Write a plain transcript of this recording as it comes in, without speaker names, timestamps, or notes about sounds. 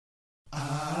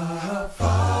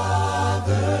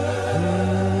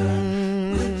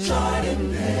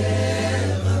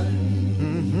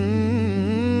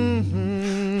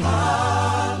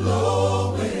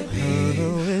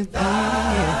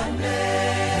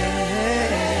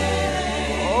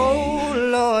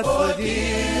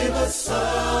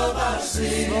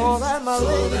So that my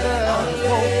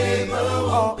labor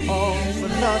won't be all for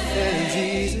nothing,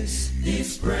 Jesus.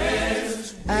 These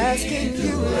prayers asking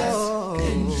you, Lord,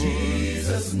 in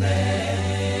Jesus'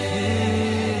 name.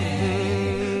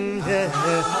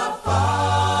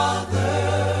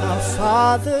 Our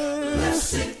Father,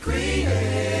 blessed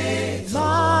Creator,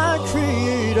 my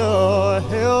Creator,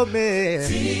 help me.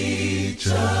 Teach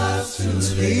us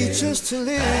to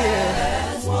live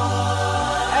as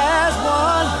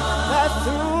one that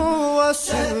threw us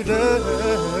today.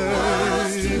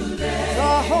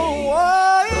 The whole world,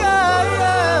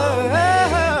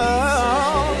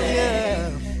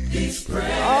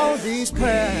 all these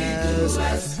prayers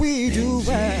we do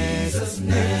as His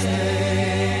name.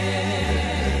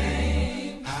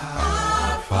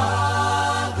 Our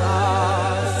Father,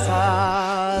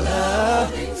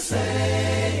 loving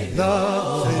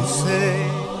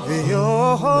Savior,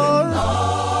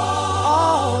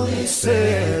 all He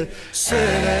said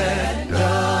and done.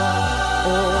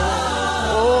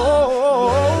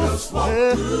 Let us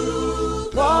walk through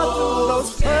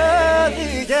those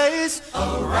pearly gates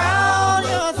around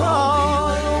your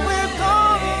throne. We're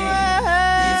going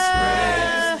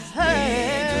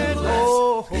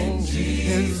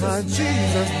in my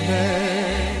Jesus'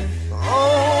 name.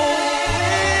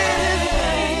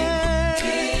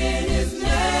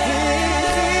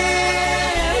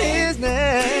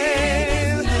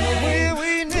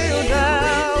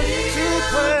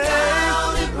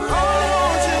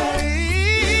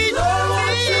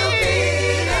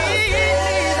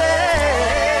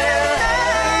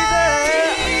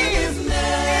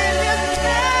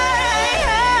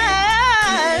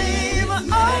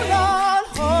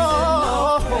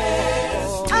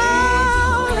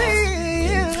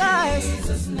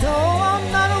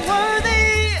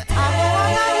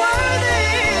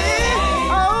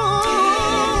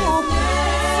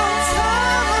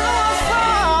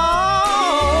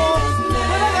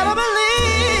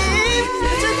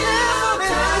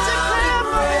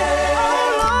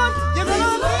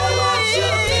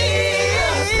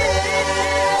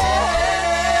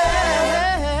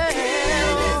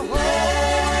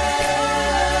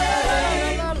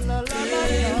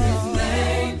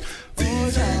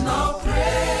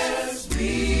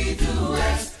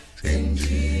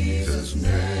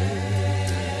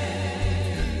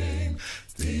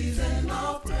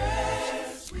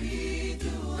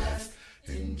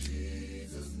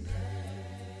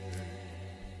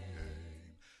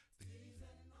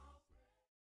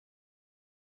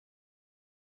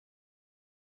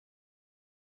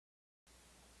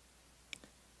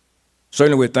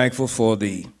 Certainly we're thankful for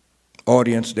the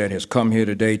audience that has come here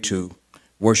today to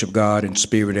worship God in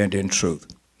spirit and in truth.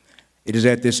 It is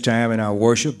at this time in our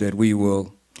worship that we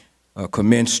will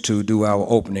commence to do our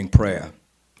opening prayer.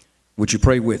 Would you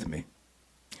pray with me?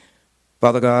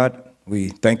 Father God, we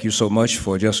thank you so much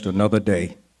for just another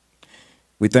day.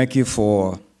 We thank you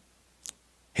for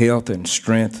health and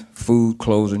strength, food,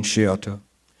 clothes, and shelter.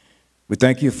 We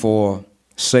thank you for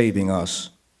saving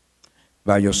us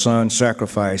by your Son's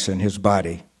sacrifice and his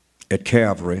body at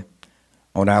Calvary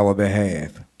on our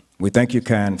behalf. We thank you,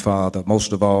 kind Father,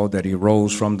 most of all, that he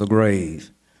rose from the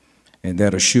grave, and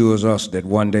that assures us that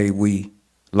one day we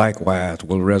likewise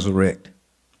will resurrect.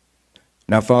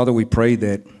 Now, Father, we pray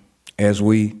that as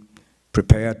we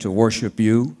prepare to worship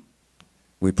you,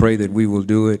 we pray that we will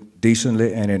do it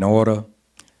decently and in order,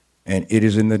 and it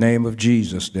is in the name of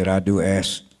Jesus that I do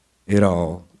ask it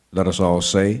all. Let us all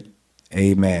say,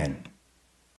 amen.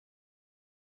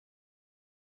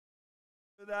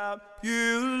 Without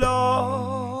you,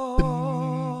 Lord,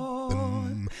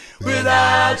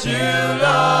 without you, Lord,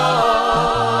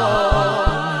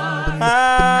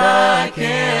 I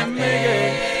can't make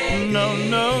it. No,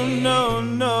 no, no,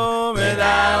 no,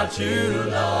 without you,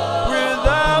 Lord,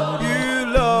 without you,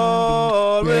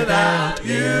 Lord, without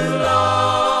you, Lord,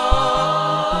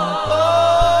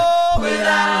 oh,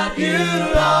 without you,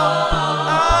 Lord,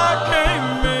 I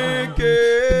can't make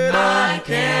it. I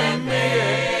can't make it.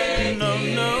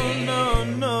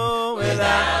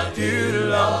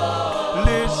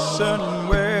 Listen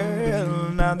well,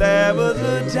 now there was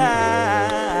a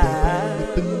time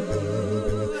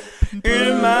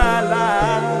in my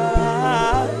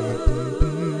life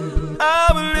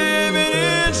I was living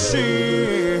in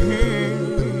sin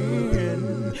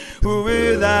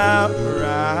without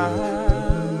pride,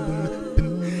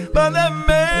 but that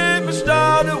made me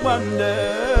start to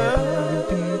wonder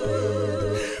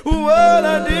what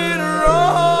I did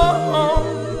wrong,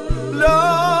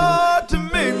 Lord, to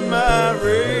make my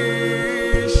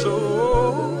race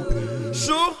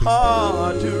so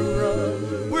hard to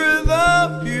run.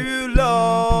 Without you,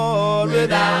 Lord,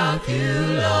 without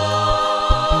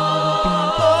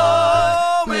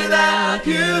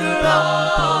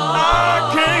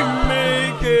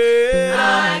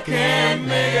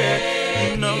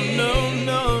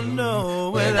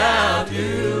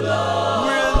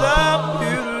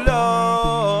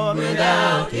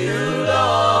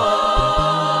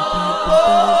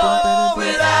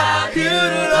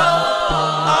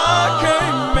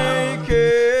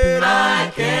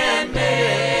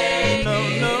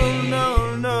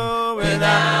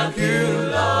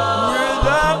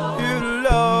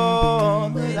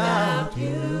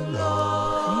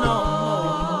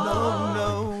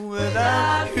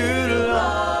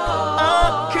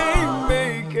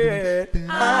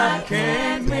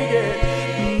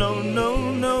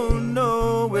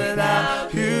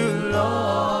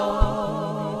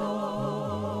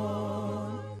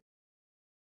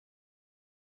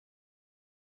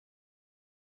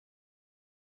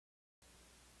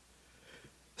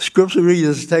Scripture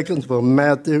reading is taken from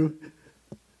Matthew,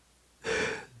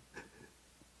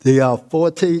 the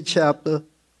 14th chapter,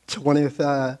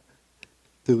 25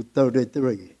 through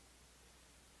 33.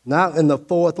 Now in the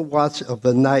fourth watch of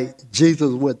the night,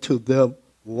 Jesus went to them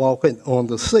walking on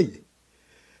the sea.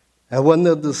 And when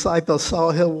the disciples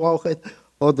saw him walking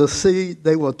on the sea,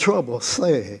 they were troubled,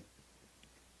 saying,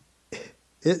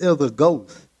 "It is a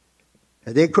ghost."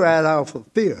 And they cried out for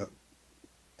fear.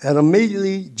 And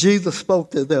immediately Jesus spoke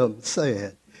to them,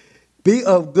 saying, "Be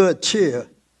of good cheer.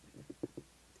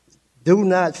 Do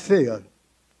not fear.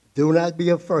 Do not be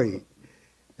afraid."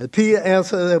 And Peter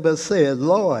answered them and said,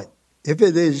 "Lord, if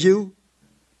it is you,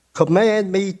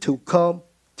 command me to come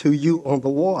to you on the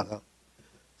water."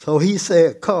 So he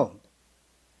said, "Come."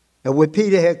 And when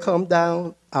Peter had come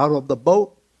down out of the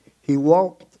boat, he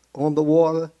walked on the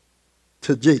water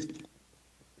to Jesus.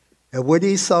 And when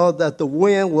he saw that the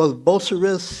wind was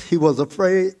boisterous, he was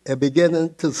afraid and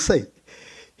beginning to sink.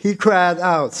 He cried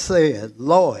out, saying,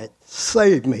 "Lord,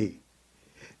 save me."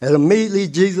 And immediately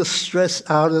Jesus stretched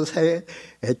out his hand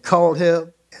and caught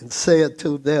him and said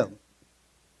to them,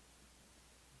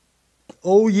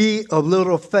 "O ye of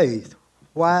little faith,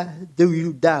 why do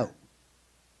you doubt?"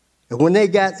 And when they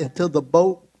got into the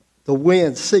boat, the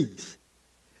wind ceased.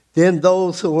 Then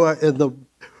those who were in the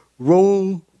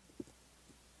room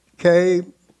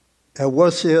came and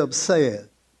worshiped him, saying,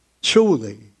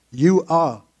 "Truly, you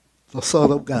are the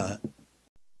Son of God."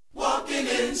 Walking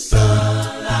in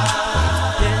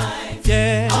sunlight,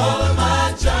 Yeah. all of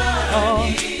my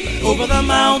journey, Over the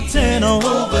mountain,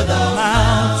 over the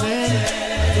mountain,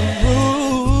 the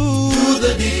road through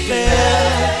the deep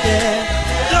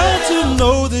yeah. Don't you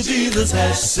know that Jesus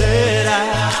has said,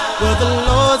 well, the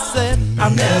Lord said,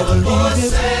 "I'll never leave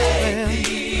you."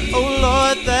 Oh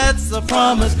Lord, that's a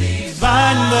promise,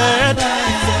 divine word.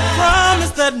 It's a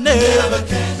promise that never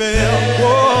can fail.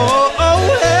 Whoa, oh,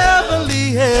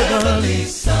 heavenly, heavenly,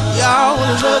 y'all,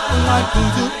 there's nothing like the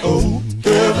good old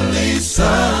heavenly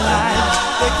sunlight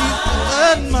that keeps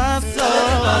flooding my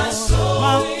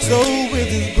soul with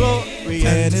His glory,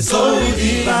 and it's so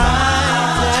divine.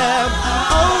 Yeah.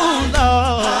 Oh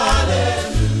Lord,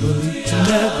 but each and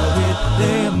every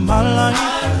day of my life,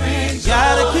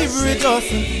 gotta keep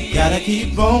rejoicing, gotta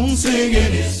keep on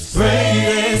singing His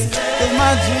praises, 'cause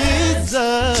my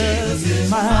Jesus is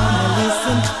mine.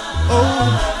 Listen, oh,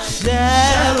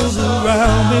 shadows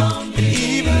around me, and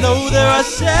even though there are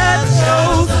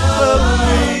shadows above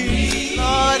me,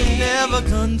 Lord, it never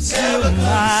consumed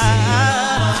my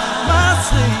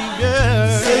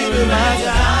Savior, my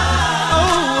God.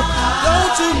 Oh,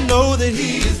 don't you know that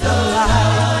He is the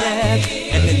light,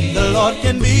 yeah, and in the Lord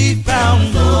can be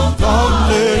found no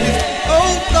darkness. Oh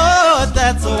Lord,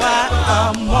 that's why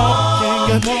I'm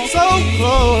walking so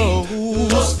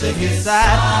close to His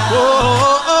side.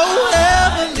 Oh,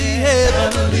 heavenly,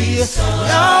 heavenly,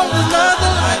 y'all, there's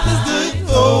nothing like this good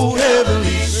old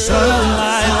heavenly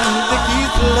sunlight that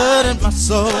keeps flooding my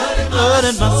soul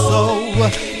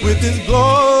with His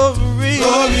glory,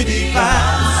 divine,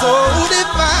 so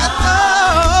divine.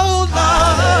 Oh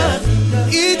Lord,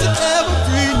 each and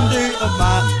every day of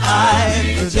my life,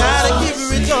 gotta keep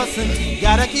rejoicing,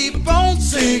 gotta keep on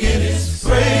singing His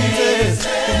praises,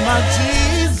 'cause my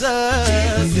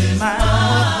Jesus is mine.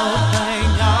 One thing,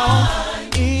 y'all,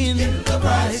 in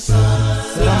Christ,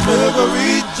 that I'm ever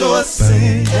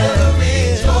rejoicing,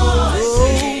 oh,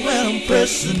 when I'm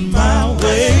pressing my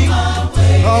way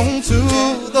on to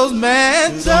those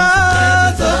mansions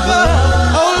above.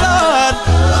 Oh Lord,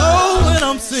 oh, when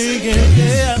I'm singing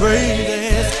His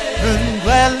praises, and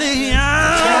gladly I'm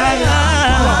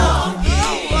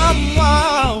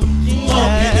walking,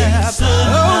 yeah.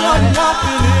 Oh, I'm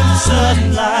walking in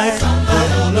sunlight.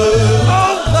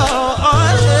 Oh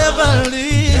Lord,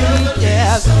 heavenly,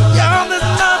 yes. Y'all, there's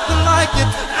nothing like it.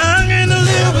 I'm gonna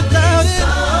live without it.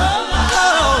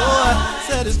 Oh,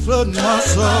 said it's flooding my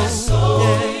soul,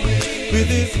 yeah, with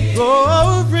His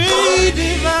glory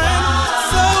divine,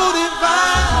 so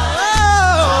divine.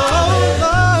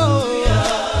 Oh,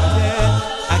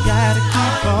 yeah, I gotta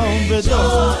keep on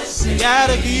rejoicing,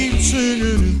 gotta keep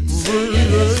singing His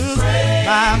praises.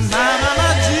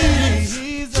 My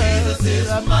Jesus is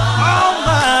all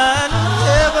mine,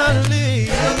 heavenly,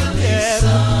 yeah.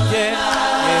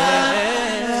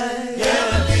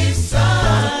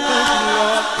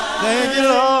 Thank you,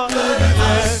 Lord.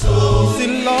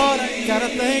 See, Lord, I gotta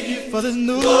thank You for this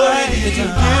new life that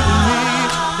You've given me.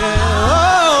 Yeah.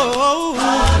 Oh,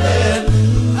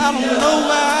 yeah. I don't know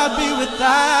where I'd be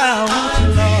without You,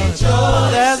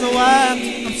 Lord. That's why I'm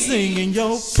singing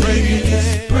Your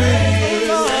praises.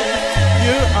 Lord,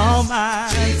 You're all mine.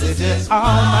 You're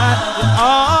all mine. You're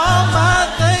all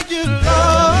mine.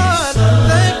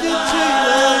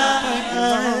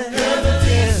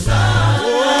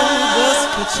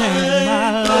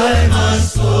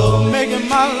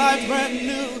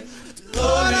 new.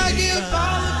 Lord, I give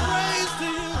all the praise to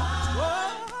you.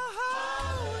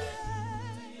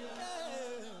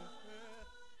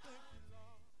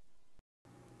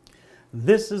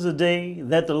 This is a day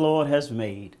that the Lord has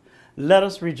made. Let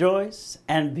us rejoice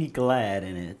and be glad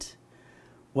in it.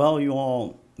 Well, you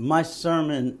all, my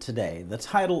sermon today, the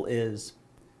title is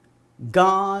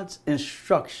God's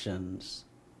Instructions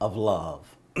of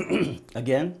Love.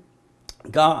 Again,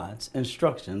 God's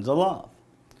Instructions of Love.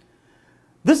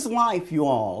 This life, you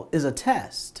all, is a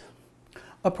test,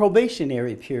 a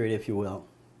probationary period, if you will.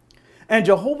 And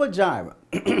Jehovah Jireh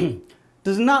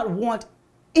does not want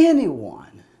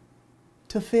anyone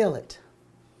to feel it,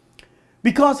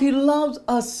 because he loves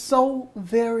us so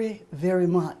very, very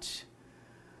much.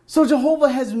 So Jehovah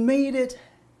has made it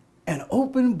an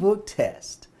open book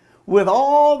test with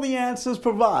all the answers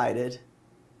provided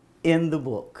in the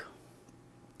book.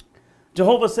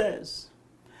 Jehovah says,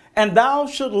 "And thou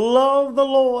shalt love the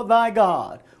Lord thy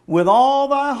God with all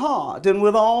thy heart and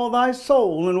with all thy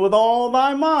soul and with all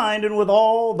thy mind and with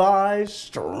all thy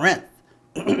strength."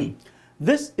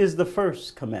 This is the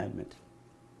first commandment.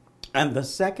 And the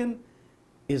second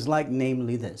is like,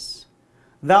 namely this: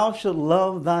 thou shalt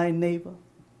love thy neighbor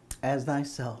as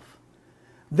thyself.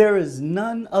 There is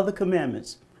none other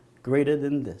commandments greater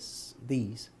than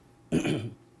these.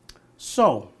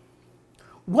 So,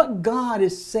 what God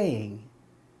is saying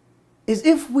is,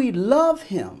 if we love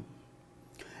him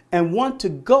and want to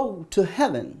go to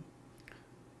heaven,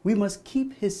 we must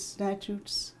keep his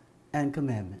statutes and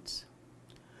commandments.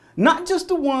 Not just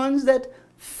the ones that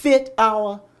fit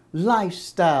our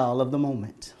lifestyle of the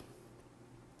moment.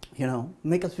 You know,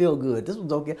 make us feel good. This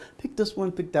one's okay. Pick this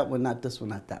one, pick that one, not this one,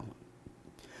 not that one.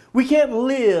 We can't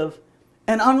live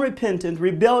an unrepentant,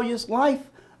 rebellious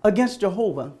life against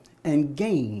Jehovah and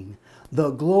gain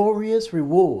the glorious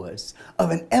rewards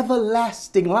of an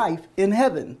everlasting life in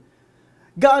heaven.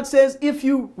 God says, if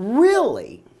you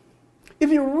really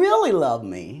love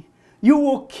me, you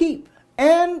will keep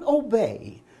and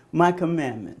obey my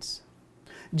commandments.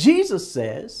 Jesus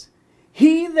says,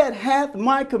 "He that hath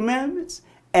my commandments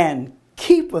and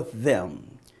keepeth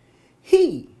them,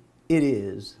 he it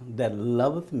is that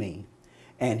loveth me.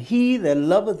 And he that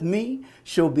loveth me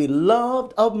shall be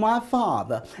loved of my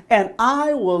Father, and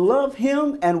I will love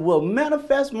him and will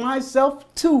manifest myself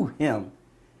to him.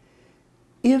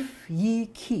 If ye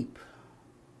keep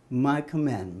my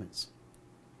commandments."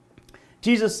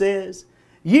 Jesus says,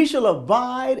 "Ye shall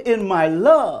abide in my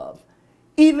love,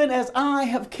 even as I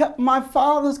have kept my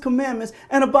Father's commandments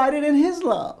and abided in his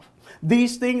love.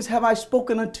 These things have I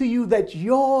spoken unto you, that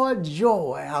your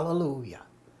joy," hallelujah,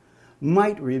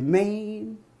 "might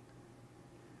remain,"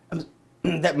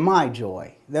 that my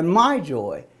joy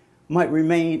might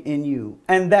remain in you,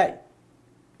 and that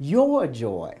your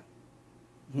joy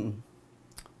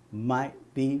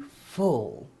might be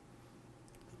full.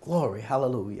 Glory,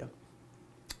 hallelujah.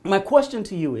 My question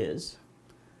to you is,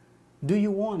 do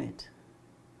you want it?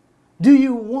 Do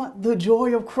you want the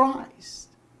joy of Christ?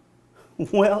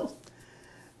 Well,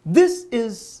 this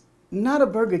is not a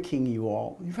Burger King, you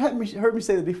all. You've heard me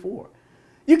say that before.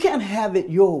 You can't have it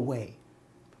your way.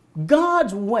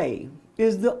 God's way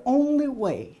is the only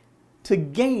way to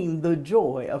gain the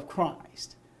joy of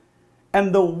Christ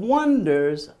and the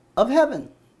wonders of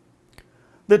heaven.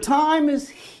 The time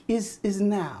is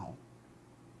now,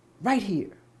 right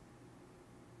here.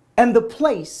 And the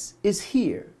place is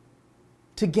here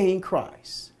to gain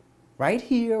Christ, right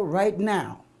here, right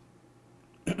now.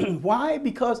 Why?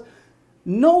 Because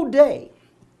no day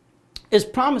is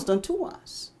promised unto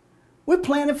us. We're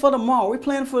planning for tomorrow. We're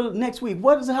planning for next week.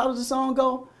 How does the song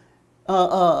go?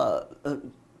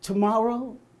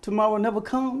 Tomorrow never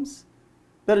comes.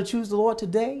 Better choose the Lord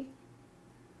today.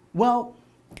 Well,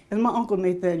 as my Uncle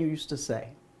Nathaniel used to say,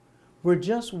 we're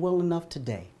just well enough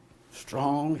today,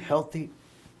 strong, healthy,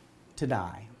 to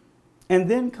die. And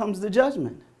then comes the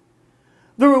judgment.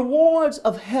 The rewards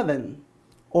of heaven,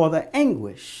 or the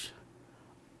anguish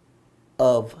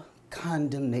of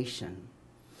condemnation,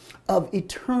 of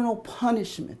eternal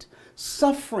punishment,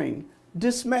 suffering,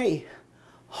 dismay,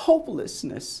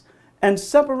 hopelessness, and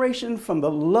separation from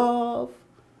the love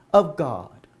of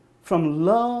God, from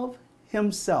love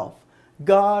himself,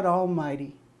 God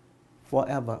Almighty,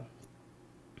 forever.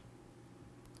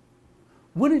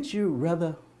 Wouldn't you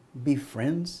rather be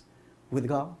friends with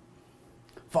God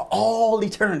for all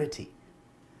eternity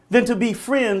than to be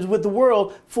friends with the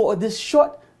world for this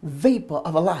short vapor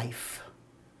of a life?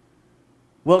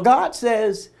 Well, God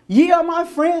says, "Ye are my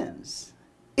friends,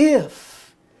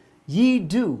 if ye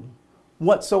do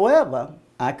whatsoever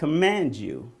I command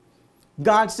you."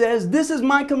 God says, "This is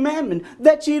my commandment,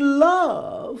 that ye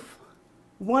love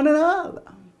one another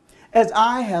as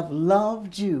I have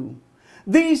loved you.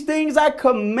 These things I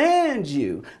command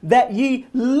you, that ye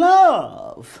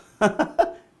love.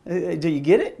 Do you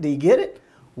get it? Do you get it?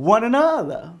 One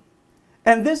another.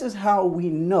 And this is how we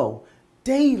know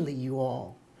daily, you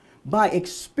all, by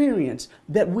experience,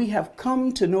 that we have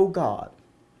come to know God,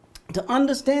 to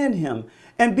understand him,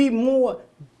 and be more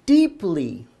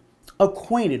deeply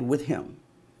acquainted with him.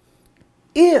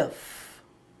 If,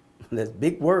 that's a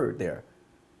big word there,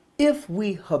 if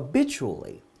we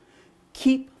habitually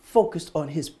keep focused on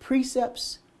his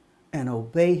precepts and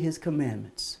obey his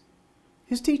commandments,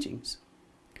 his teachings.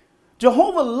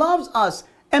 Jehovah loves us,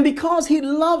 and because he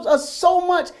loves us so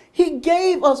much, he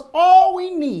gave us all we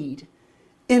need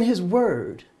in his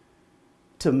word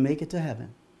to make it to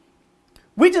heaven.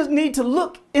 We just need to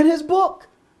look in his book,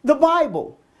 the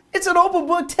Bible. It's an open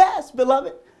book test,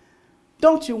 beloved.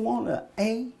 Don't you want an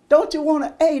A? Don't you want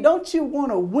an A? Don't you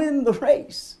want to win the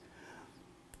race?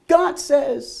 God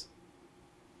says,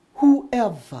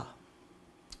 whoever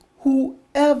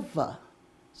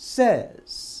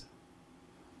says,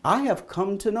 I have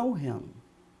come to know him,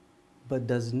 but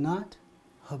does not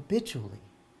habitually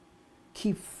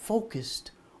keep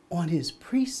focused on his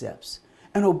precepts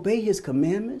and obey his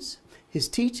commandments, his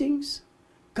teachings,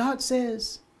 God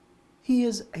says he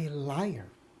is a liar.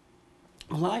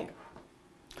 A liar.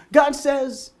 God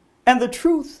says, and the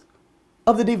truth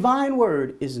of the divine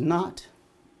word is not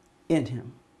in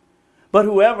him. But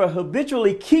whoever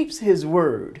habitually keeps his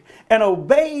word and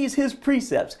obeys his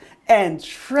precepts and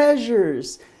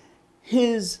treasures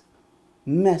his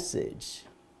message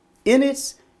in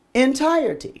its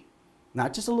entirety,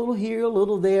 not just a little here, a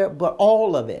little there, but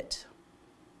all of it,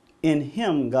 in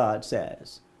him, God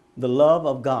says, the love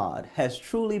of God has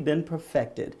truly been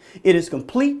perfected. It is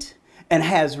complete and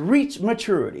has reached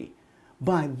maturity.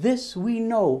 By this we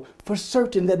know for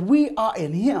certain that we are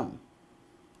in him.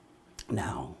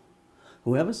 Now,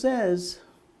 whoever says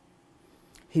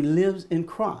he lives in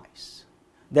Christ,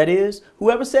 that is,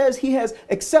 whoever says he has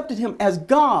accepted him as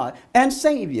God and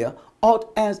Savior,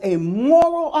 ought as a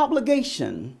moral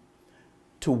obligation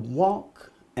to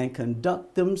walk and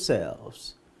conduct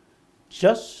themselves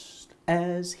just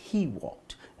as he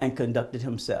walked and conducted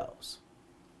himself.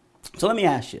 So let me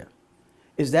ask you,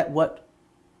 is that what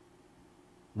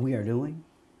we are doing?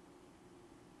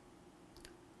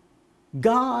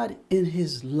 God in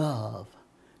his love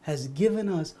has given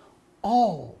us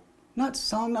all, not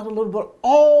some, not a little, but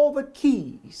all the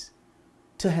keys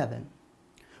to heaven.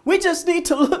 We just need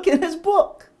to look in his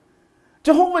book.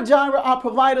 Jehovah Jireh, our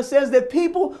provider, says that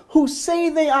people who say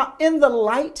they are in the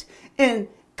light, in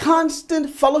constant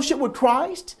fellowship with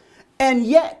Christ, and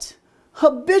yet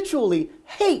habitually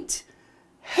hate,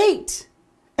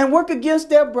 and work against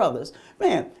their brothers.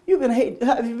 Man,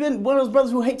 have you been one of those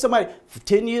brothers who hate somebody for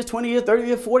 10 years, 20 years, 30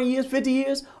 years, 40 years, 50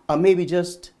 years, or maybe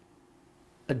just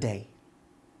a day?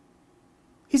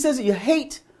 He says that you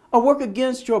hate or work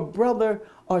against your brother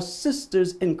or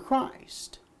sisters in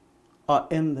Christ are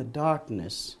in the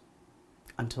darkness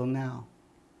until now.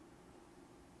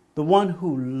 The one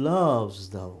who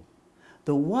loves, though,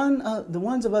 the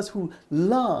ones of us who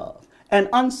love and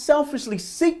unselfishly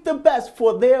seek the best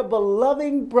for their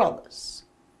beloved brothers,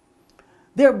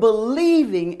 their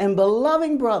believing and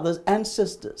beloved brothers and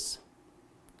sisters,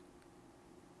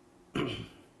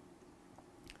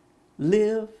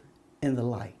 live in the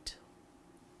light.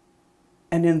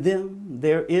 And in them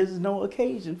there is no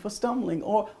occasion for stumbling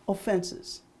or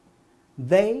offenses.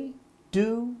 They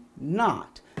do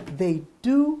not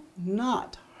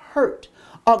hurt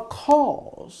or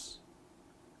cause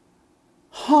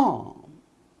harm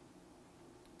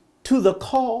to the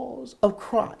cause of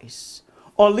Christ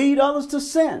or lead others to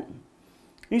sin.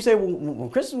 You say, well,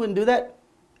 Christians wouldn't do that.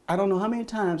 I don't know how many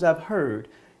times I've heard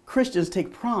Christians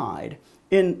take pride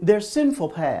in their sinful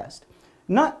past.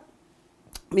 Not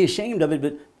be ashamed of it,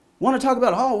 but want to talk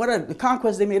about, oh, what are the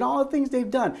conquests they made, all the things they've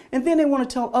done. And then they want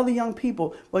to tell other young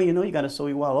people, well, you know, you got to sow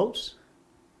your wild oats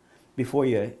before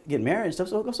you get married and stuff,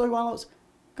 so go sow your wild oats.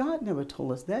 God never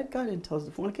told us that. God didn't tell us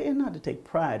to fornicate and not to take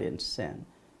pride in sin.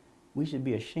 We should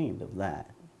be ashamed of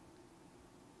that.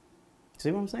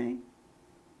 See what I'm saying?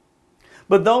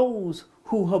 But those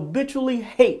who habitually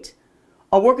hate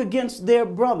or work against their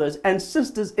brothers and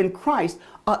sisters in Christ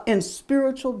are in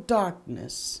spiritual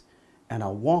darkness and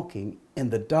are walking in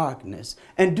the darkness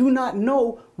and do not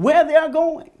know where they are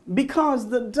going because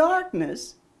the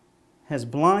darkness has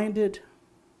blinded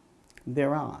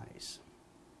their eyes.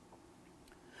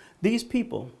 These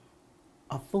people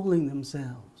are fooling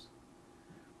themselves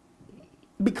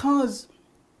because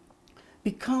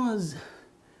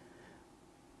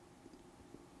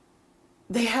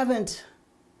they haven't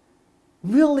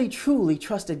really, truly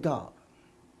trusted God.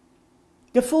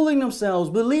 They're fooling themselves,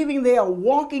 believing they are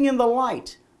walking in the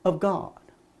light of God.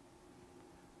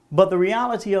 But the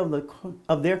reality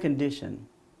of their condition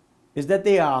is that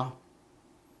they are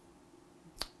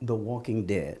the walking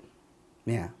dead.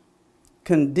 Yeah.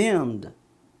 Condemned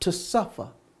to suffer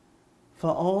for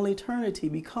all eternity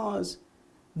because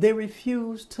they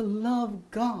refuse to love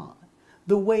God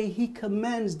the way He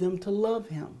commands them to love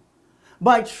Him.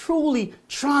 By truly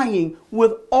trying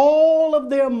with all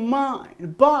of their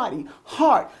mind, body,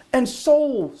 heart, and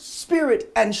soul,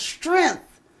 spirit, and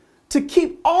strength to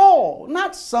keep all,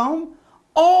 not some,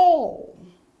 all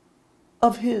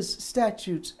of His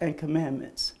statutes and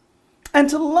commandments, and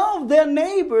to love their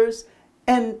neighbors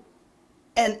and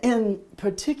in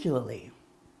particularly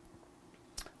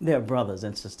their brothers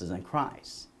and sisters in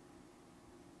Christ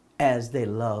as they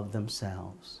love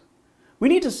themselves. We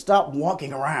need to stop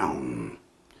walking around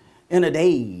in a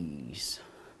daze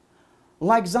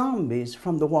like zombies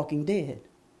from The Walking Dead,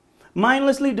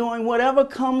 mindlessly doing whatever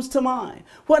comes to mind,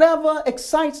 whatever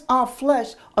excites our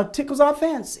flesh or tickles our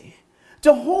fancy.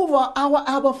 Jehovah, our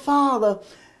Abba Father,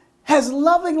 has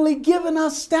lovingly given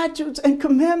us statutes and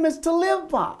commandments to live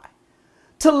by,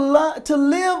 to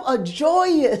live a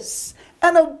joyous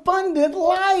and abundant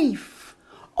life.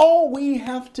 All we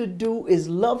have to do is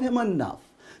love Him enough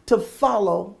to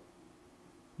follow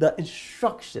the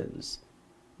instructions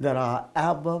that our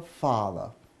Abba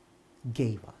Father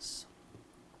gave us.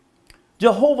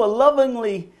 Jehovah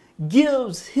lovingly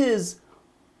gives his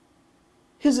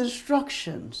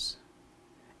instructions,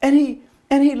 and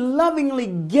he lovingly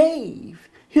gave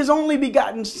His only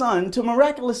begotten Son to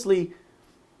miraculously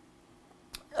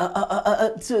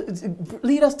to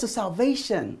lead us to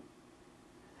salvation.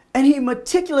 And He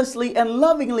meticulously and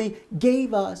lovingly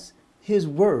gave us His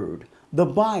Word, the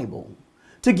Bible,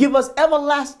 to give us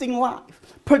everlasting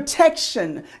life,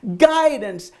 protection,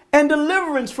 guidance, and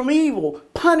deliverance from evil,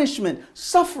 punishment,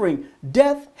 suffering,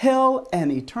 death, hell,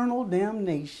 and eternal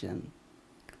damnation.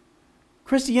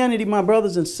 Christianity, my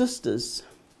brothers and sisters,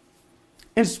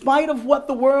 in spite of what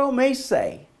the world may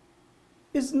say,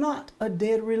 is not a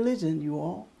dead religion, you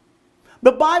all.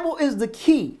 The Bible is the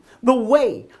key, the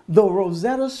way, the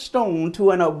Rosetta Stone to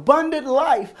an abundant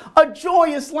life, a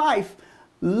joyous life,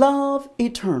 love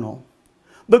eternal.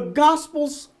 The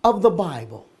Gospels of the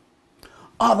Bible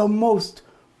are the most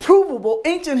provable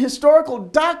ancient historical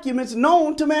documents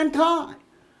known to mankind.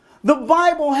 The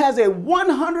Bible has a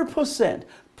 100%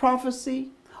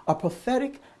 prophecy or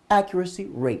prophetic accuracy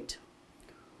rate.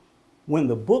 When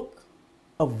the book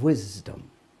of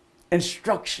wisdom,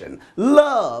 instruction,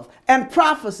 love, and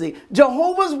prophecy,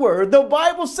 Jehovah's Word, the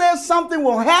Bible says something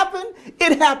will happen,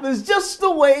 it happens just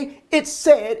the way it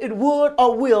said it would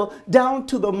or will, down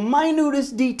to the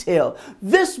minutest detail.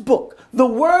 This book, the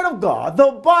Word of God,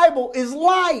 the Bible, is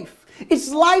life. It's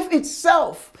life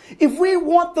itself. If we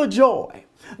want the joy,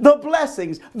 the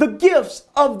blessings, the gifts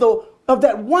of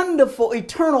that wonderful,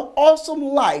 eternal, awesome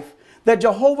life that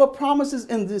Jehovah promises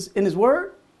in His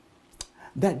Word,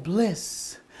 that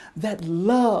bliss, that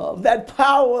love, that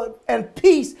power and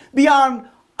peace beyond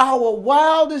our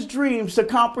wildest dreams to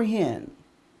comprehend,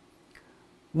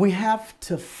 we have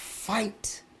to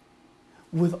fight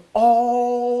with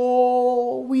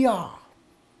all we are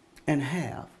and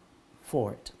have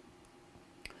for it.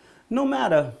 No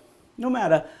matter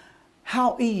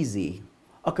how easy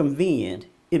or convenient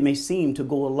it may seem to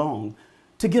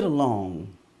get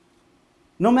along,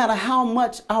 no matter how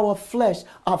much our flesh,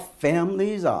 our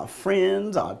families, our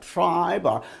friends, our tribe,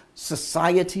 our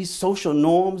society's social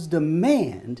norms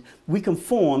demand we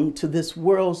conform to this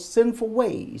world's sinful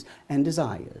ways and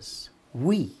desires,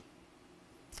 we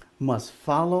must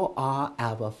follow our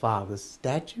Abba Father's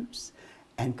statutes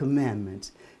and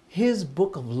commandments, His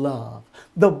book of love,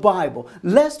 the Bible,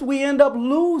 lest we end up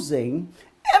losing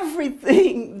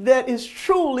everything that is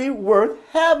truly worth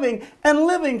having and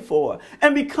living for,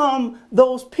 and become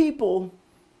those people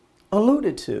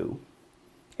alluded to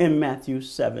in Matthew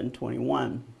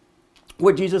 7:21,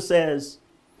 where Jesus says,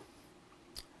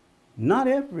 "Not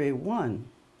every one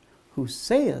who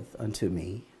saith unto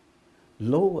me,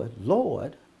 Lord,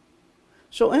 Lord,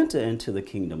 shall enter into the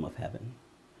kingdom of heaven,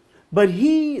 but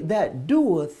he that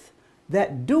doeth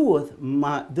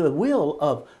the will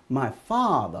of my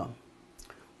Father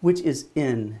which is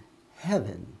in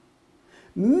heaven.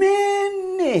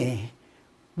 Many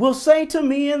will say to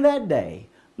me in that day,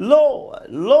 Lord,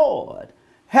 Lord,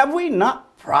 have we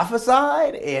not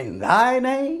prophesied in thy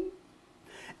name?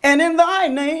 And in thy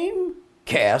name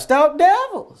cast out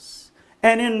devils,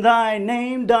 and in thy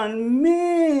name done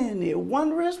many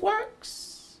wondrous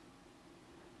works.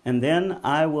 And then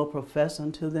I will profess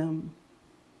unto them,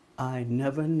 I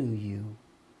never knew you.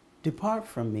 Depart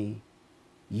from me,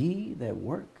 ye that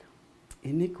work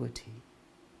iniquity.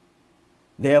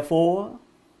 Therefore,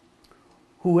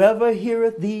 whoever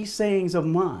heareth these sayings of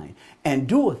mine and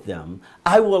doeth them,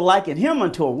 I will liken him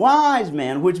unto a wise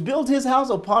man which built his house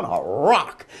upon a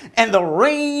rock. And the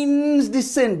rains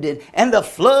descended, and the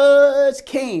floods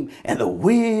came, and the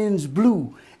winds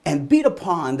blew and beat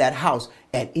upon that house,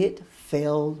 and it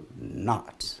fell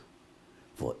not,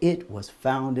 for it was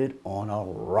founded on a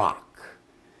rock.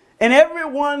 And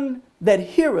everyone that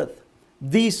heareth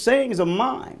these sayings of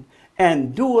mine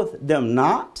and doeth them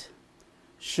not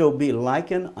shall be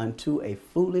likened unto a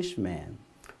foolish man,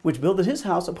 which builded his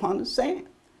house upon the sand.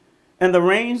 And the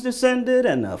rains descended,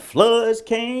 and the floods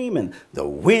came, and the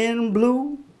wind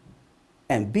blew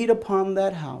and beat upon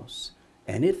that house,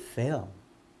 and it fell,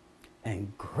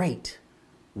 and great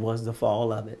was the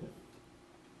fall of it.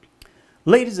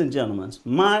 Ladies and gentlemen,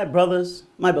 my brothers,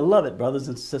 my beloved brothers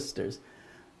and sisters,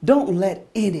 don't let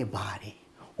anybody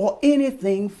or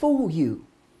anything fool you.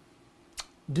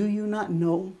 Do you not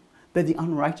know that the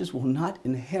unrighteous will not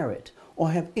inherit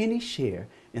or have any share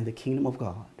in the kingdom of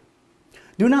God?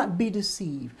 Do not be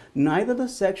deceived, neither the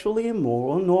sexually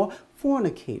immoral, nor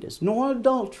fornicators, nor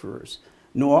adulterers,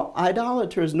 nor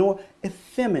idolaters, nor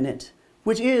effeminate,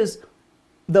 which is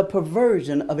the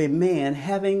perversion of a man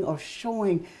having or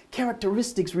showing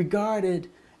characteristics regarded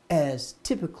as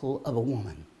typical of a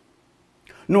woman,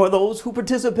 nor those who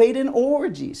participate in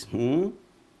orgies,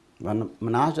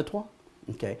 menage a trois,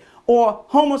 okay, or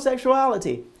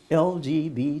homosexuality,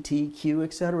 LGBTQ,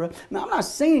 etc. Now, I'm not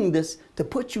saying this to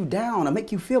put you down or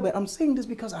make you feel bad. I'm saying this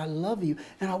because I love you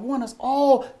and I want us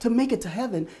all to make it to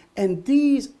heaven. And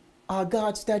these are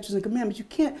God's statutes and commandments. You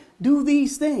can't do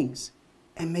these things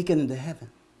and make it into heaven.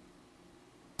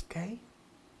 Okay?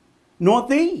 Nor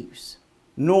thieves,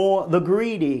 nor the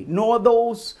greedy, nor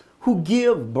those who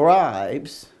give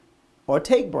bribes or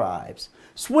take bribes,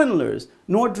 swindlers,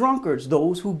 nor drunkards,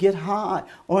 those who get high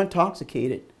or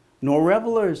intoxicated, nor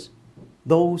revelers,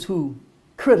 those who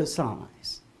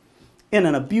criticize in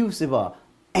an abusive or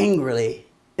angrily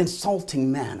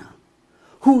insulting manner,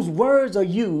 whose words are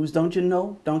used, don't you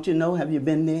know, have you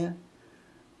been there?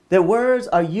 Their words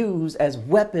are used as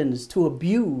weapons to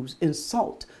abuse,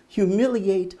 insult,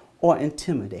 humiliate, or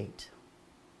intimidate.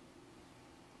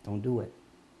 Don't do it.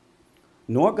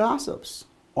 Nor gossips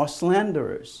or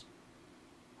slanderers.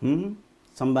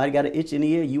 Somebody got an itch in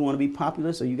the ear, you want to be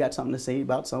popular, so you got something to say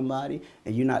about somebody,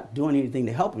 and you're not doing anything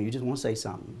to help them, you just want to say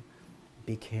something.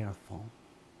 Be careful.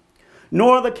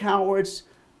 Nor the cowards,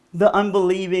 the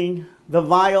unbelieving, the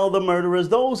vile, the murderers,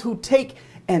 those who take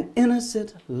an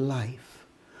innocent life,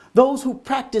 those who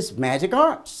practice magic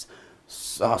arts,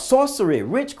 sorcery,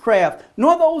 witchcraft,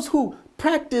 nor those who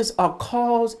practice or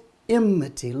cause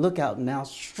enmity. Look out now.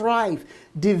 Strife,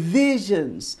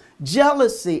 divisions,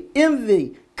 jealousy,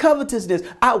 envy, covetousness.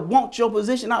 I want your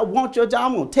position. I want your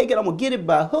job. I'm going to take it. I'm going to get it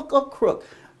by hook or crook.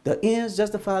 The ends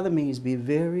justify the means. Be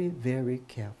very, very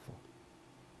careful.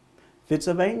 Fits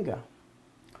of anger,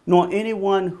 nor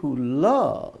anyone who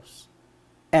loves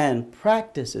and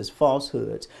practices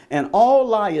falsehoods, and all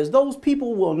liars. Those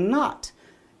people will not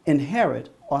inherit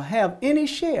or have any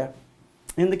share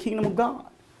in the kingdom of God.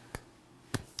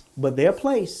 But their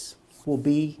place will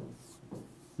be,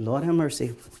 Lord have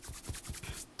mercy,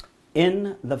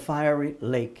 in the fiery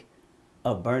lake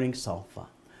of burning sulfur.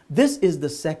 This is the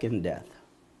second death.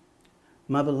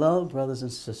 My beloved brothers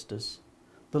and sisters,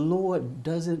 the Lord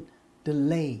doesn't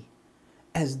delay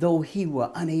as though he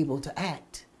were unable to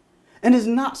act, and is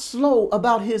not slow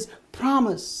about his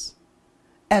promise,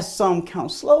 as some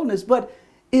count slowness, but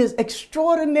is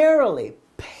extraordinarily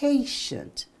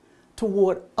patient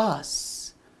toward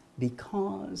us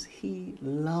because he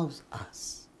loves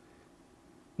us,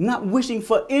 not wishing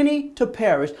for any to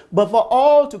perish, but for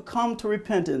all to come to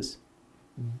repentance.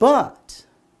 But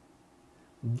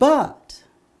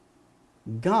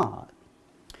God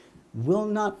will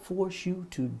not force you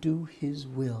to do his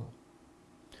will,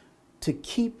 to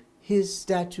keep his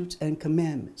statutes and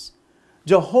commandments.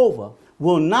 Jehovah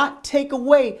will not take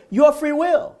away your free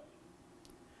will.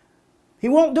 He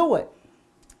won't do it.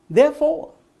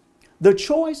 Therefore, the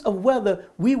choice of whether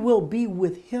we will be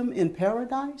with him in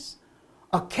paradise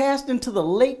or cast into the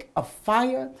lake of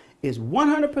fire is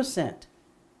 100%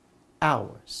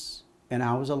 ours and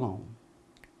ours alone.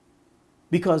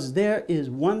 Because there is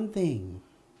one thing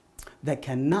that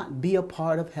cannot be a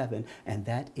part of heaven, and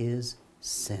that is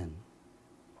sin.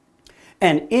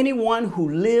 And anyone who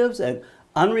lives an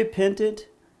unrepentant,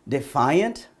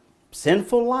 defiant,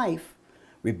 sinful life,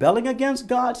 rebelling against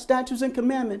God's statutes and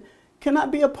commandments,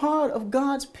 cannot be a part of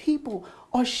God's people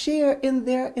or share in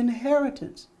their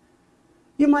inheritance.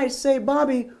 You might say,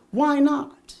 Bobby, why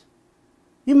not?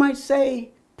 You might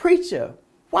say, preacher,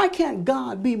 why can't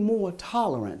God be more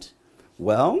tolerant?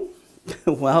 Well,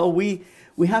 we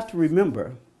have to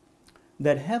remember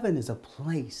that heaven is a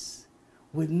place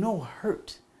with no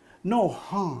hurt, no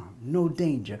harm, no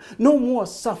danger, no more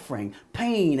suffering,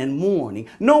 pain, and mourning,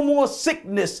 no more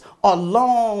sickness or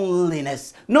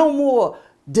loneliness, no more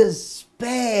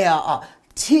despair or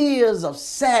tears of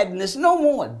sadness, no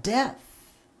more death.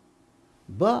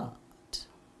 But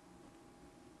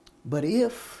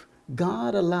if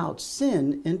God allowed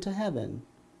sin into heaven,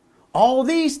 all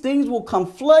these things will come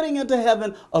flooding into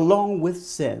heaven along with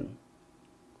sin.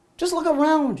 Just look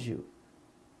around you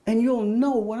and you'll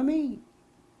know what I mean.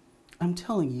 I'm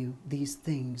telling you these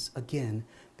things again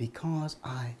because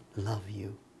I love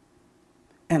you.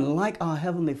 And like our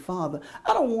Heavenly Father,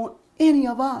 I don't want any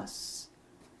of us,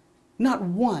 not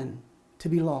one, to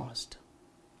be lost.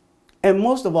 And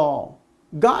most of all,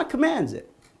 God commands it.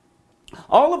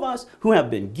 All of us who have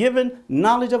been given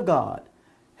knowledge of God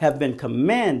have been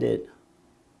commanded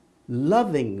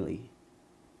lovingly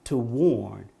to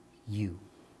warn you.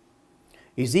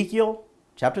 Ezekiel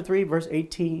chapter 3, verse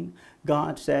 18,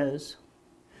 God says,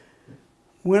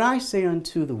 when I say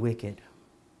unto the wicked,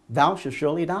 thou shalt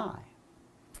surely die,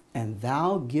 and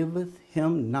thou giveth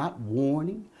him not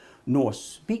warning, nor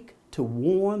speak to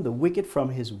warn the wicked from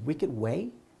his wicked way,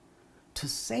 to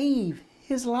save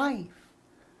his life,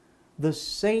 the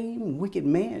same wicked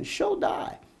man shall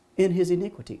die in his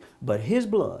iniquity, but his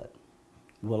blood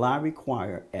will I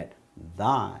require at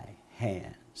thy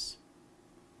hands.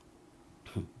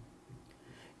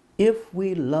 If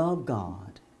we love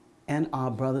God and our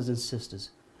brothers and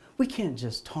sisters, we can't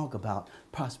just talk about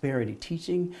prosperity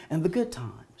teaching and the good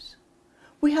times.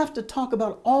 We have to talk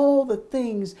about all the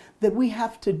things that we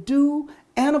have to do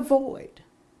and avoid.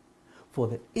 For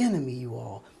the enemy, you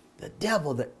all, the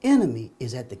devil, the enemy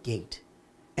is at the gate,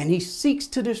 and he seeks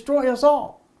to destroy us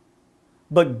all.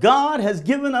 But God has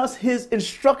given us his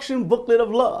instruction booklet of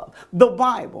love, the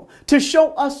Bible, to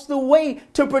show us the way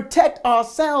to protect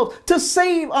ourselves, to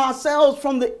save ourselves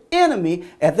from the enemy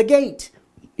at the gate.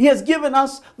 He has given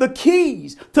us the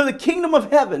keys to the kingdom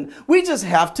of heaven. We just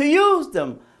have to use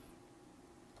them.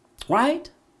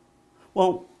 Right?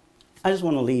 Well, I just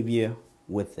want to leave you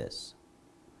with this.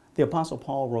 The Apostle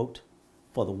Paul wrote,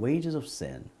 for the wages of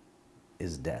sin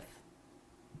is death,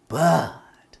 but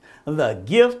the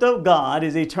gift of God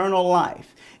is eternal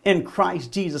life in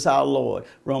Christ Jesus our Lord.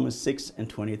 Romans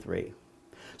 6:23.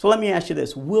 So let me ask you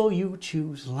this. Will you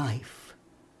choose life?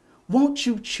 Won't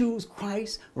you choose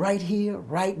Christ right here,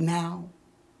 right now?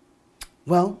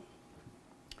 Well,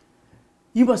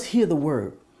 you must hear the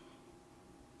word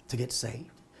to get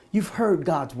saved. You've heard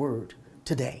God's word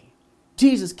today.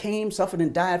 Jesus came, suffered,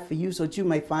 and died for you so that you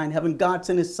may find heaven. God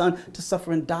sent his son to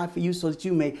suffer and die for you so that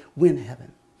you may win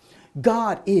heaven.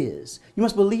 God is. You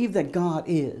must believe that God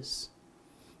is.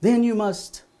 Then you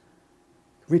must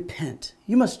repent.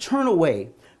 You must turn away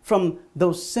from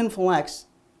those sinful acts,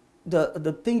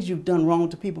 the things you've done wrong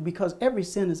to people, because every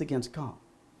sin is against God.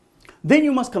 Then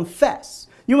you must confess.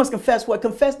 You must confess what?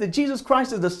 Confess that Jesus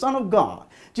Christ is the Son of God.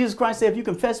 Jesus Christ said, if you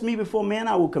confess me before men,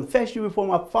 I will confess you before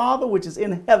my Father, which is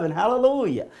in heaven.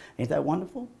 Hallelujah. Ain't that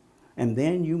wonderful? And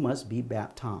then you must be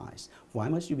baptized. Why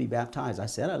must you be baptized? I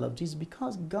said I love Jesus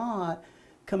because God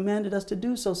commanded us to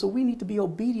do so. So we need to be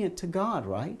obedient to God,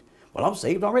 right? Well, I'm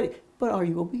saved already. But are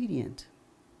you obedient?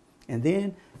 And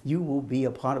then you will be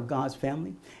a part of God's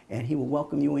family, and he will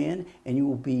welcome you in, and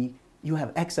you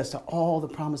have access to all the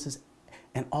promises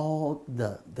and all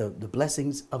the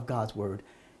blessings of God's word,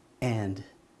 and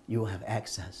you will have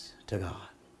access to God.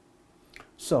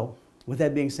 So with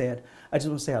that being said, I just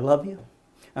want to say I love you,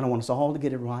 and I want us all to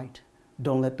get it right.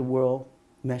 Don't let the world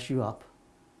mess you up.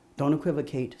 Don't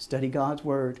equivocate. Study God's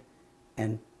word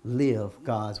and live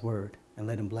God's word, and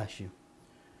let him bless you.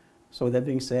 So with that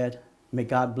being said, may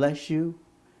God bless you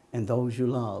and those you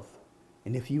love.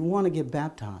 And if you want to get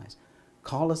baptized,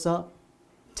 call us up,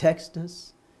 text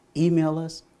us, email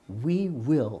us. We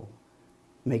will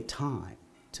make time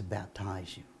to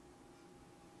baptize you.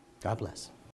 God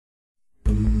bless.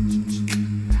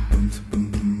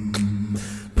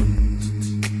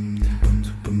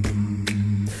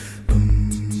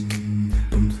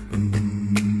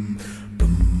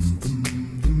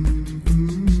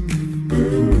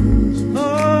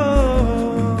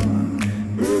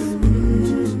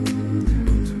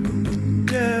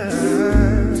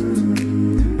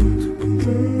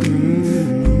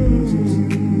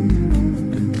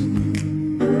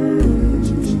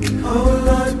 Oh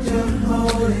Lord,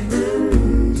 Jehovah.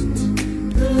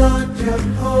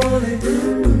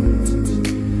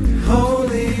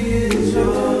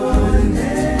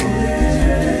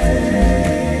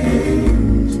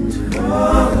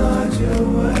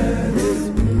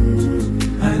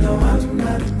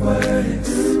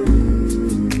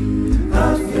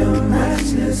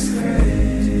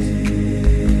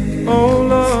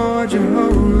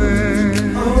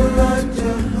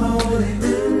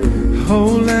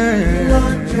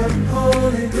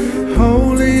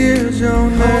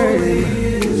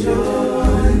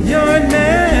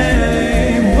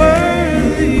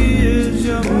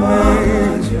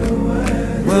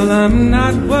 I'm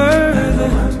not worthy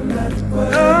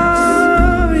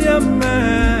of your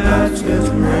matchless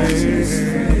grace.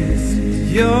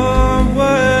 You're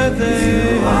worthy.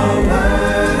 You are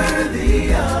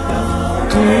worthy of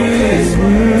grace.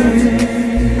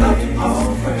 Of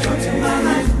all praise.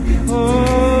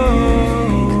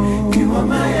 Oh, you are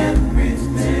my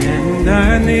everything. And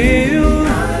I kneel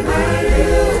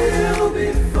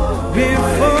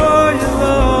before you,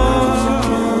 Lord.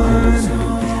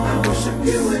 I worship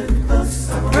you with us.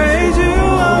 I praise you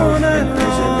all night long.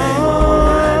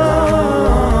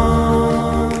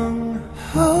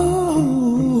 Oh,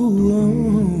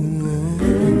 we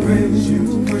praise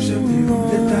you, worship you,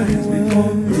 lift our hands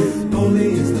before you.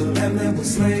 Holy is the Lamb that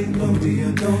was slain, Lord, we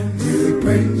adore you. We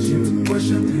praise you,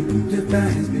 worship you, lift our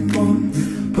hands before you.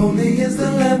 Holy is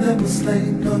the Lamb that was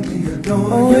slain, Lord, we adore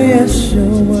you. Oh yes, you're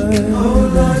worthy. Oh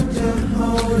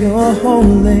Lord, you're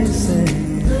holy, say.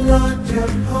 Lord, you're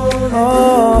holy.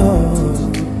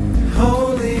 Oh,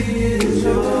 holy is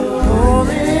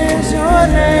your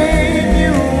name.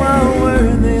 You are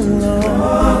worthy, Lord.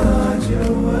 Lord,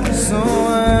 you're worthy. So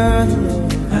worthy,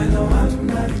 Lord. I know I'm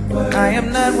not worthy. I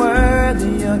am not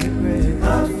worthy of your grace.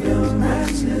 Of your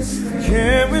matchless grace.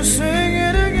 Can we sing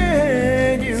it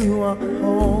again? You are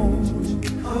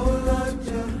holy. Oh Lord,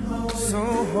 you're holy. So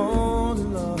holy,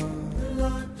 Lord.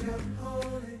 Lord, you're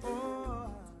holy.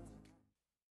 Oh.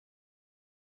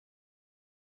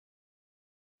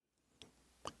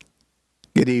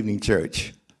 Good evening,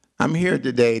 church. I'm here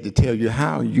today to tell you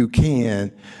how you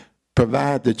can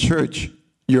provide the church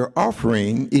your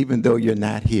offering even though you're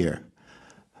not here.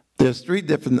 There's 3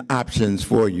 different options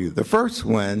for you. The first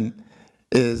one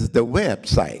is the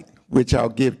website, which I'll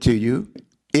give to you.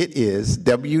 It is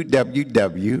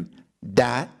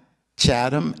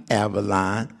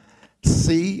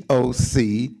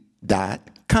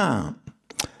www.chatham-avalon.com.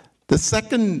 The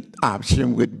second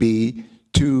option would be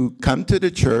to come to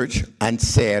the church on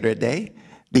Saturday.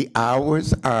 The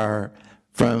hours are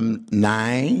from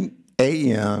 9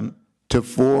 a.m. to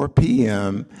 4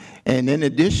 p.m. And in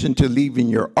addition to leaving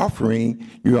your offering,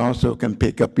 you also can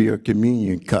pick up your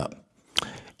communion cup.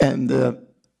 And the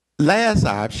last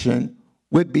option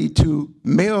would be to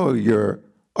mail your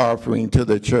offering to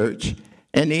the church.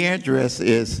 And the address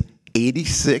is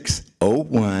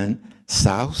 8601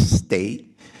 South State.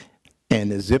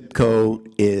 And the zip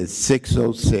code is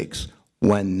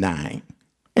 60619.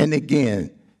 And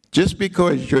again, just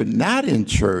because you're not in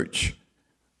church,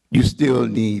 you still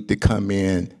need to come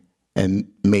in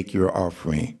and make your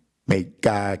offering. May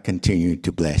God continue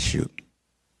to bless you.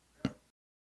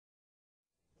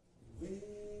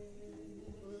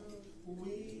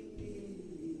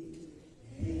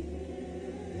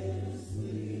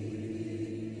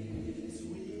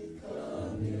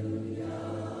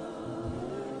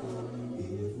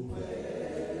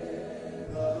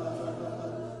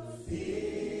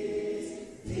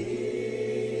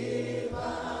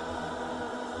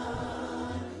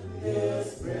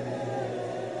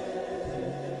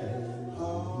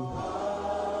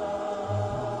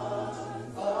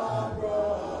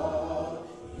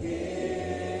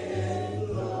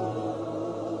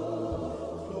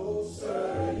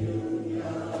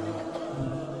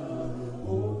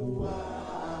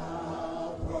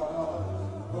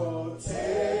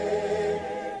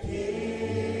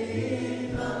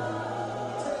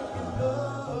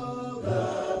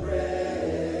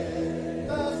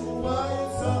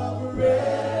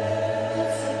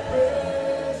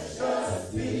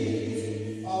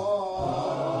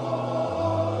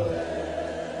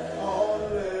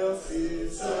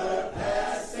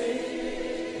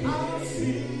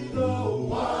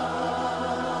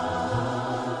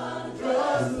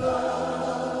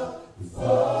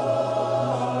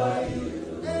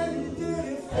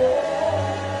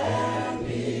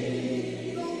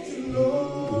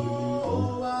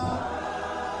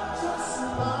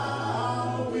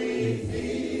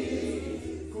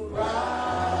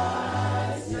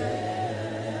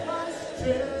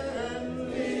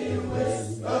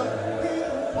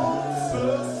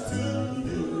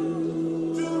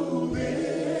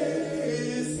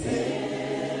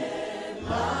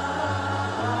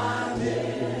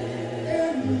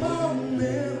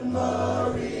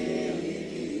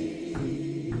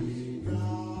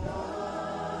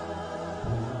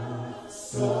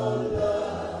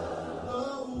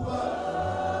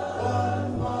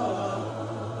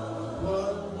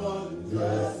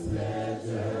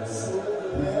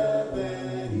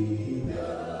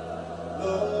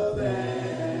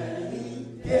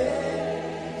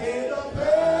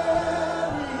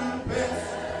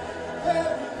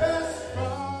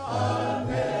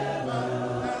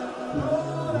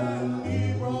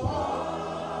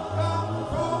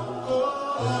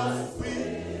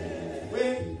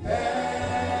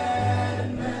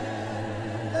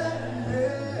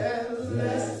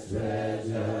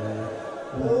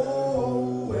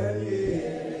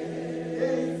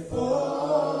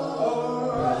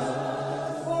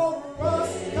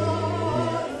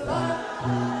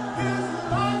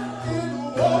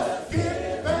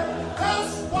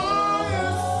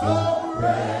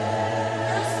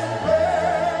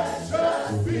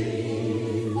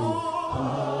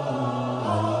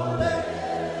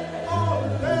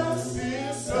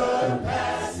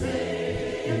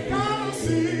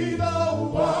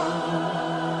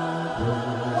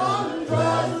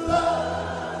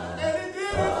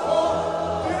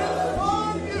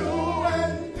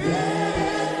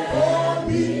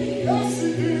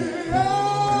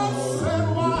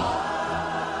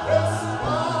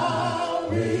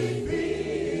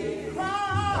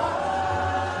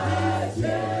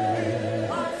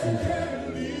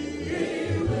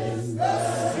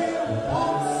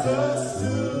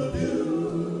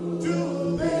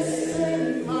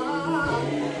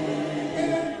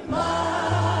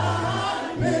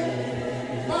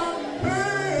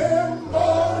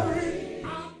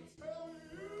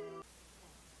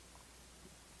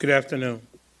 Good afternoon.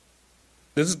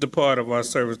 This is the part of our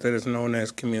service that is known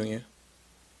as communion,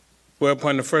 where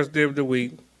upon the first day of the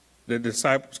week, the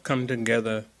disciples come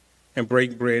together and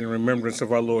break bread in remembrance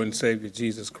of our Lord and Savior,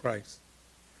 Jesus Christ.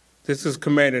 This is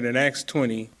commanded in Acts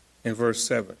 20 and verse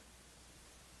 7.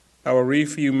 I will read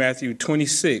for you Matthew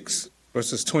 26,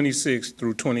 verses 26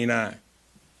 through 29.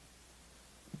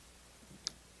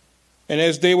 And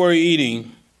as they were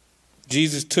eating,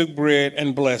 Jesus took bread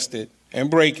and blessed it,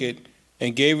 and brake it,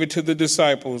 and gave it to the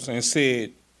disciples, and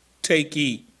said, Take,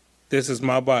 eat, this is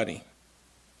my body.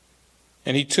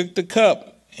 And he took the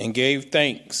cup, and gave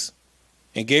thanks,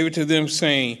 and gave it to them,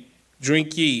 saying,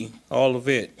 Drink ye all of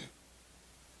it.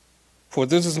 For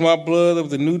this is my blood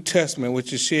of the New Testament,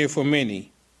 which is shed for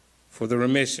many, for the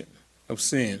remission of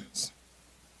sins.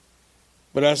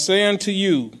 But I say unto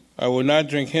you, I will not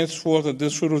drink henceforth of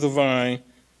this fruit of the vine,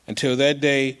 until that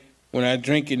day when I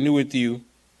drink it new with you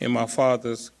in my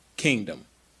Father's kingdom.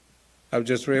 I've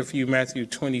just read for you Matthew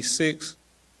 26,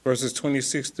 verses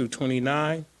 26 through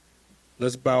 29.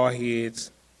 Let's bow our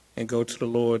heads and go to the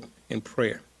Lord in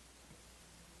prayer.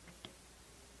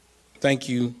 Thank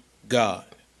you, God,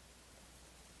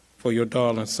 for your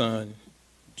darling Son,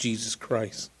 Jesus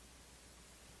Christ.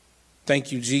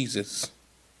 Thank you, Jesus,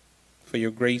 for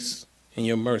your grace and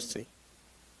your mercy.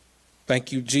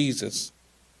 Thank you, Jesus,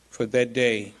 for that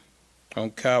day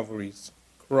on Calvary's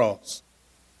cross.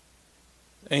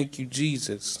 Thank you,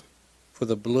 Jesus, for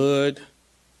the blood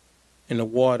and the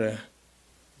water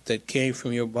that came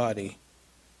from your body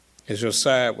as your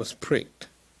side was pricked.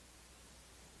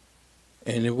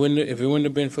 And if it wouldn't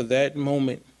have been for that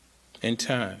moment in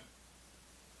time,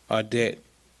 our debt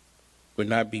would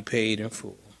not be paid in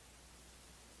full.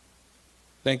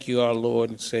 Thank you, our Lord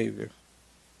and Savior,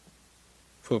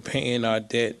 for paying our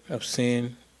debt of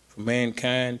sin for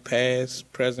mankind,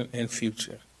 past, present, and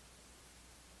future.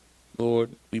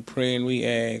 Lord, we pray and we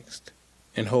ask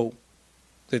and hope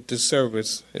that this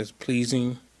service is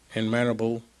pleasing and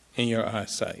mannerable in your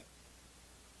eyesight.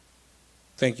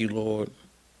 Thank you, Lord,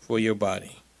 for your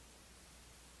body.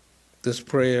 This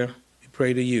prayer we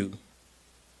pray to you.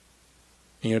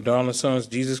 In your darling Son's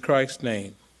Jesus Christ's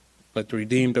name, let the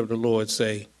redeemed of the Lord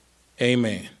say,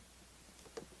 Amen.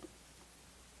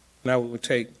 Now we will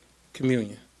take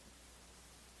communion.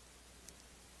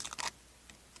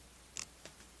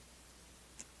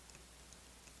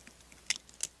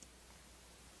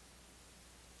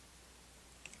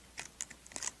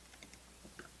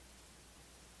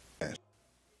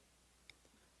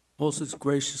 Most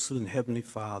gracious and heavenly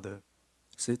Father,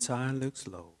 sits high and looks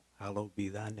low, hallowed be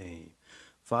thy name.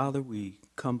 Father, we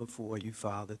come before you,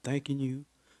 Father, thanking you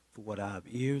for what our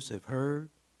ears have heard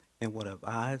and what our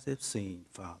eyes have seen,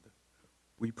 Father.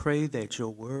 We pray that your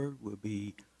word will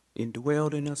be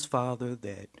indwelled in us, Father,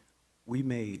 that we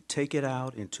may take it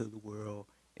out into the world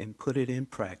and put it in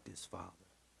practice, Father,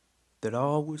 that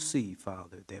all will see,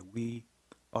 Father, that we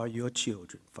are your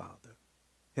children, Father.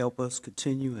 Help us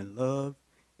continue in love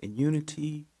and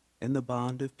unity and the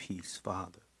bond of peace,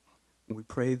 Father. We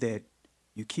pray that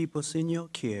you keep us in your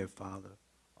care, Father,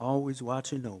 always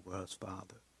watching over us,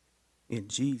 Father. In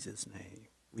Jesus' name,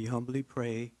 we humbly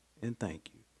pray and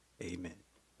thank you. Amen.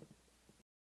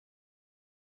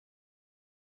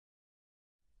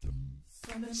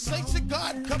 Saints of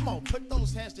God, come on, put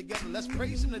those hands together. Let's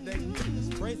praise him today.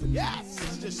 Let's praise him. Yes,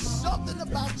 there's just something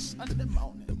about Sunday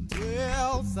morning.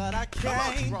 Well, said I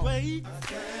can't wait.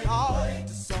 To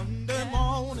Sunday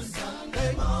morning,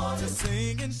 to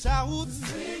sing and shout,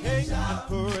 and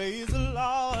praise the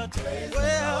Lord.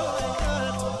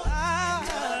 Well,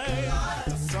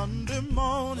 to Sunday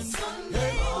morning,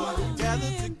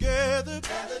 gather together,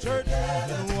 church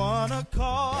in one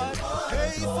accord.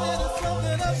 Hey, there's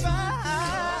something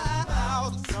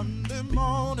about Sunday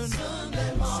morning,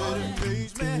 said it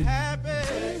makes me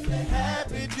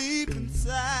happy deep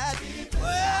inside.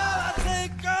 Well, I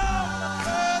take all my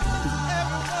burdens,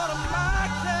 every one of my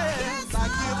cares, I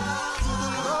give them to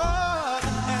the Lord,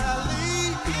 and I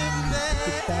leave him there.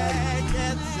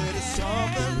 Yes, said it's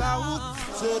something about,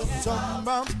 said it's something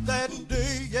about that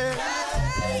day, yeah.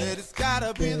 Said it's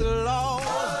gotta be the Lord,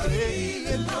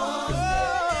 yeah.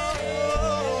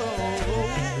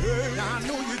 Now I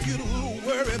know you get a little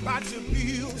worried about your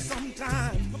bills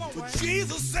sometimes, but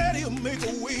Jesus said he'll make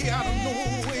a way out of no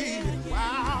way.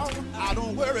 Wow, I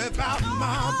don't worry about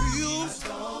my bills.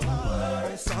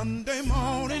 On Sunday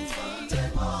morning,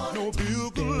 no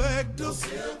bill collectors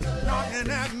knocking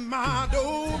at my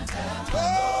door.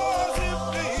 Oh, if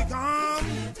they come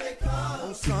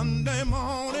on Sunday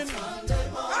morning,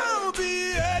 I'll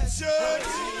be at church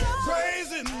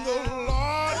praising the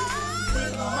Lord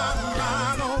with my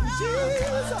mind on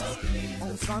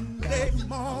Jesus. On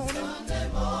morning,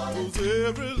 'cause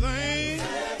everything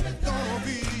gonna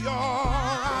be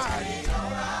alright.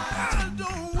 I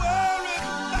don't worry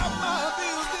about my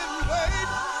bills getting paid,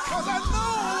 'cause I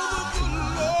know the good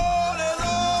Lord has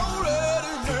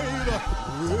already made a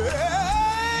way.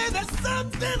 There's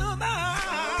something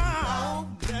about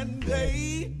that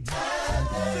day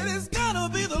that it's gonna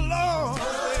be the Lord.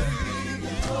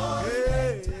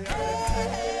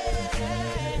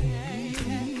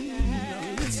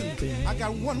 I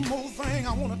got one more thing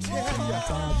I want to tell you.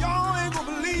 Y'all ain't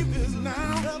gonna believe this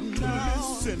now.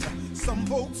 Listen, some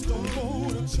folks don't go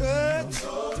to church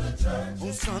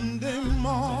on Sunday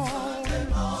morning.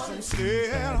 Some stay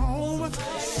at home.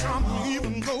 Some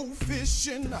even go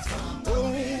fishing.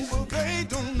 Oh, but they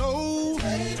don't know.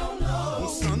 On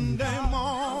Sunday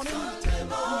morning,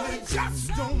 they just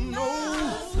don't know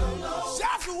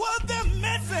just what they're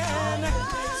missing.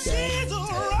 She's a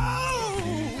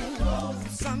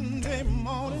Sunday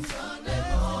morning,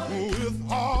 with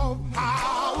all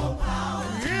power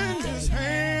in his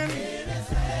hand,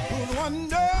 but one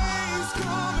day he's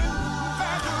coming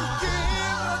back again.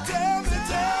 Tell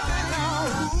me now,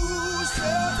 who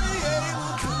shall be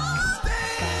able to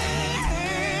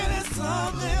stand? It's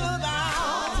something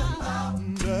about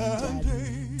that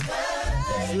day,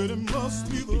 said it must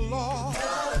be the Lord.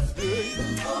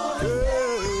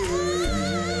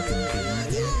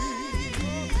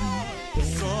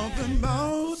 Something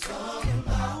about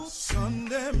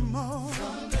Sunday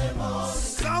morning.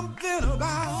 Something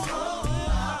about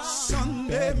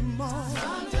Sunday morning.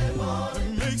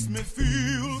 It makes me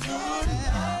feel good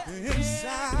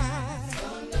inside.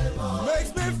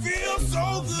 Makes me feel so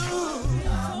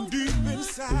good deep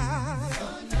inside.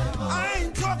 I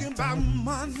ain't talking about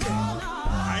Monday.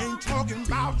 I ain't talking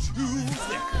about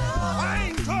Tuesday. I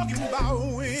ain't talking about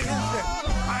Wednesday.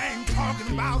 I ain't talking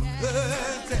about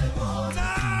Thursday.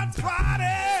 Not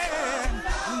Friday.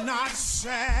 Not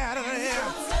Saturday.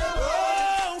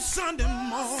 Oh, Sunday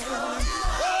morning.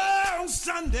 Oh,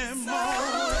 Sunday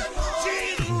morning.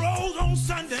 Jesus rose on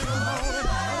Sunday morning.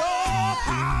 Oh,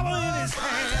 power in his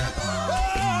hand. Oh,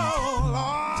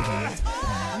 Lord.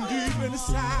 Deep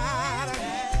inside.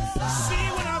 See,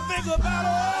 when I think about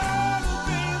all the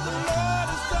things the Lord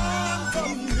has done for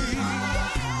me,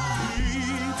 He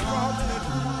brought me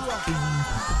through.